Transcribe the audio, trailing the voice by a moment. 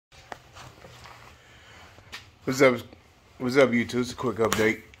What's up? What's up, YouTube? It's a quick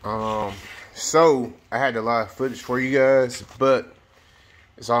update. So I had a lot of footage for you guys, but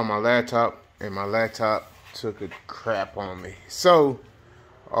it's on my laptop, and my laptop took a crap on me. So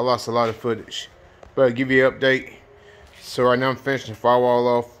I lost a lot of footage. But I'll give you an update. So right now I'm finishing the firewall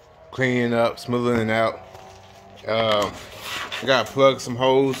off, cleaning up, smoothing it out. I gotta plug some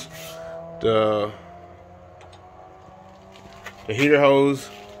hose. The heater hose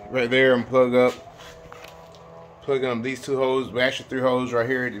right there, and plug up. Plugging up these two hoses, well, actually 3 hoses right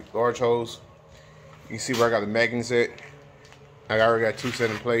here, the large hose. You can see where I got the magnets at. I already got 2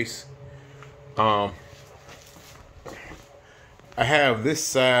 set in place. I have this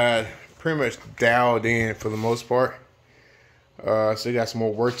side pretty much dialed in for the most part. So you got some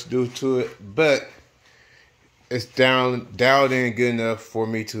more work to do to it, but it's dialed in good enough for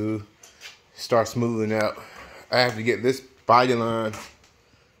me to start smoothing out. I have to get this body line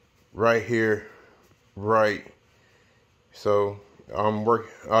right here right. So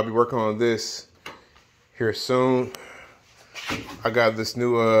I'll be working on this here soon. I got this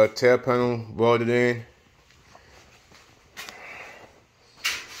new tail panel welded in.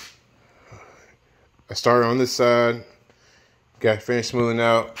 I started on this side, got finished smoothing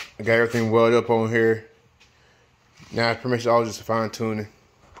out. I got everything welded up on here. Now it's pretty much all just fine tuning.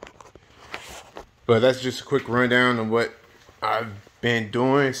 But that's just a quick rundown of what I've been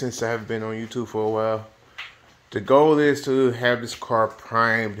doing since I haven't been on YouTube for a while. The goal is to have this car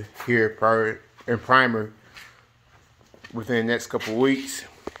primed here primer within the next couple weeks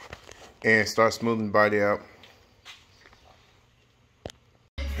and start smoothing the body out.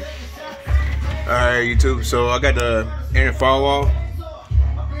 Alright, YouTube, so I got the inner firewall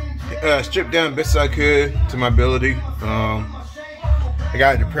stripped down the best I could to my ability. I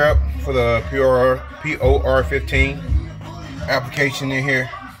got the prep for the POR 15 application in here.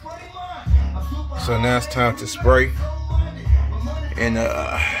 So now it's time to spray and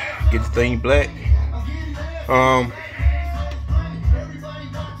get the thing black.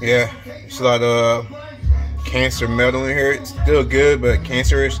 Yeah, it's a lot of cancer metal in here. It's still good, but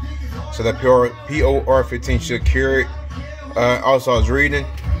cancerous. So that POR 15 should cure it. Also, I was reading.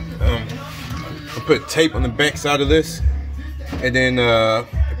 I put tape on the back side of this, and then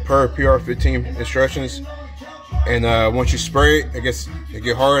per POR 15 instructions. And once you spray it, I guess it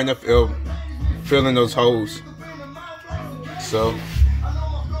get hard enough, it'll fill in those holes. So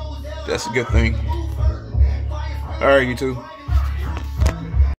that's a good thing. Alright, YouTube.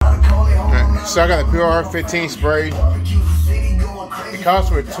 Right, so I got the POR 15 sprayed. It calls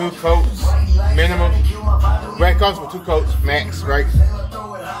for 2 coats minimum. Well, it calls for 2 coats max, right?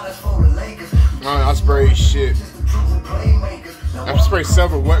 I spray shit. I've sprayed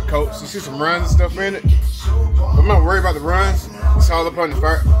several wet coats. You see some runs and stuff in it. But I'm not worried about the runs. It's all up on the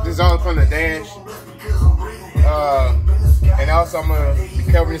fire. This is all up on the dash. And also I'm gonna be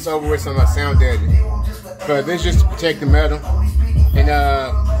covering this over with some sound damage. But this is just to protect the metal and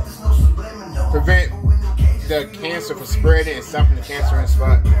prevent the cancer from spreading and stopping the cancer in the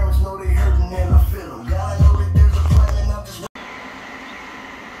spot.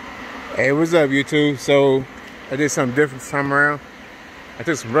 Hey, what's up, YouTube? So I did something different this time around. I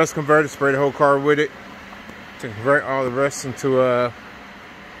took some rust converter, sprayed the whole car with it to convert all the rust into a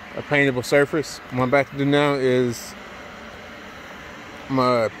paintable surface. What I'm about to do now is I'm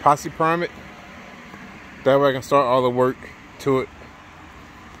gonna epoxy prime it. That way I can start all the work to it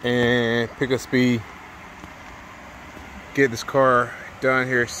and pick up speed. Get this car done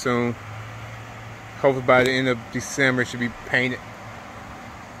here soon. Hopefully by the end of December it should be painted.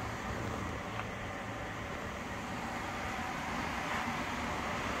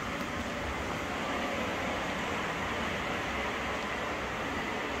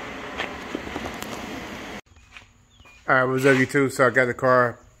 Alright, what's up, YouTube? So I got the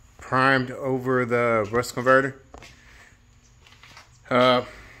car primed over the rust converter. I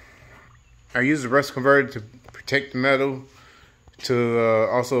use the rust converter to protect the metal, to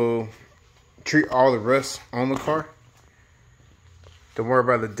also treat all the rust on the car. Don't worry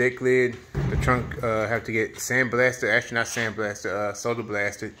about the deck lid. The trunk have to get sandblasted. Actually, not sandblasted, soda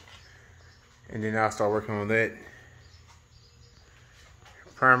blasted. And then I'll start working on that.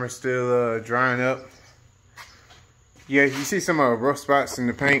 Primer's still drying up. Yeah, you see some rough spots in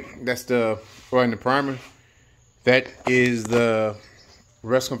the paint. That's in the primer. That is the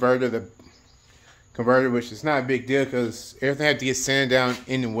rust converter, which is not a big deal because everything had to get sanded down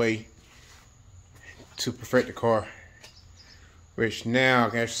anyway to perfect the car. Which now I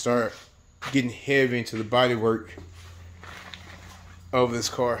can actually start getting heavy into the body work of this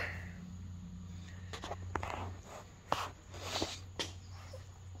car.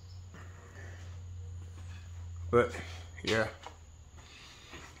 But yeah,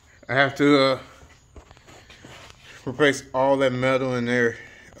 I have to replace all that metal in there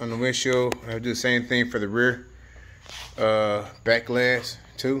on the windshield. I do the same thing for the rear back glass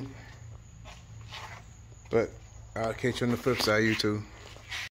too. But I'll catch you on the flip side, YouTube.